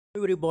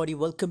Everybody,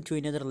 welcome to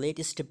another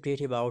latest update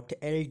about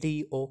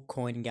LDO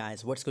coin,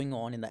 guys. What's going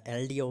on in the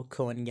LDO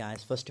coin,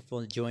 guys? First of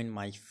all, join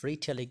my free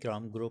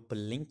Telegram group.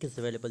 Link is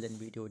available in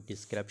video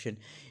description.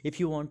 If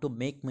you want to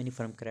make money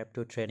from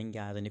crypto trading,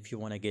 guys, and if you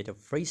want to get a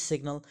free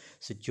signal,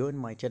 so join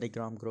my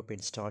Telegram group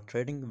and start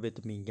trading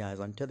with me, guys.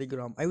 On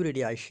Telegram, every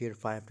day I share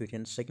 5 to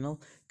 10 signal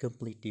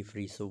completely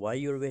free. So why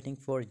you're waiting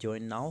for?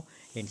 Join now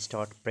and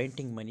start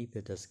printing money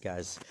with us,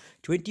 guys.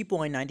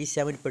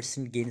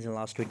 20.97% gains in the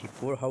last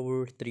 24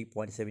 hours,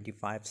 3.75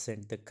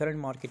 cent the current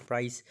market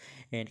price,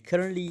 and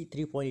currently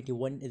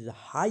 3.81 is the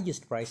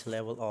highest price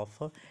level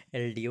of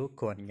LDO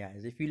coin,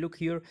 guys. If you look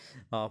here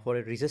for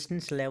a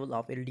resistance level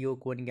of LDO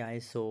coin,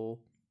 guys, so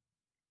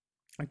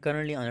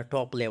currently on a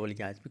top level,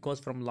 guys, because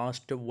from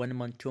last 1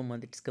 month 2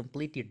 months it's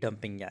completely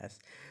dumping, guys,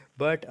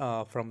 but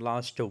from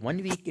last 1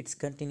 week it's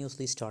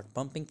continuously start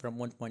pumping from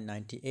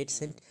 1.98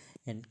 cent,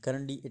 and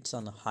currently it's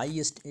on the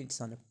highest,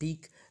 it's on a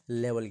peak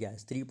level,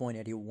 guys,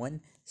 3.81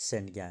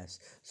 cent, guys.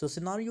 So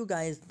scenario,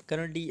 guys,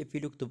 currently if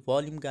you look the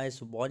volume, guys,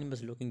 volume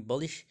is looking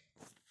bullish.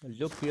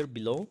 Look here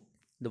below,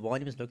 the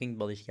volume is looking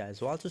bullish, guys.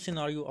 So also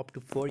scenario up to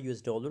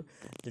 $4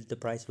 that the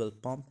price will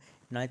pump,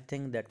 and I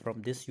think that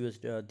from this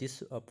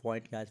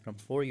point, guys, from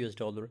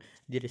 $4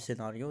 there is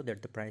scenario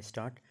that the price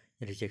start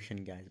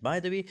rejection, guys. By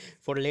the way,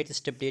 for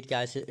latest update,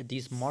 guys,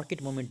 this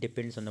market movement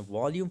depends on the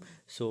volume.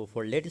 So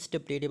for latest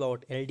update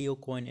about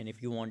LDO coin, and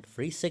if you want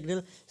free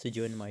signal, so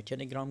join my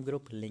Telegram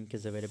group. Link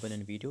is available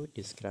in video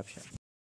description.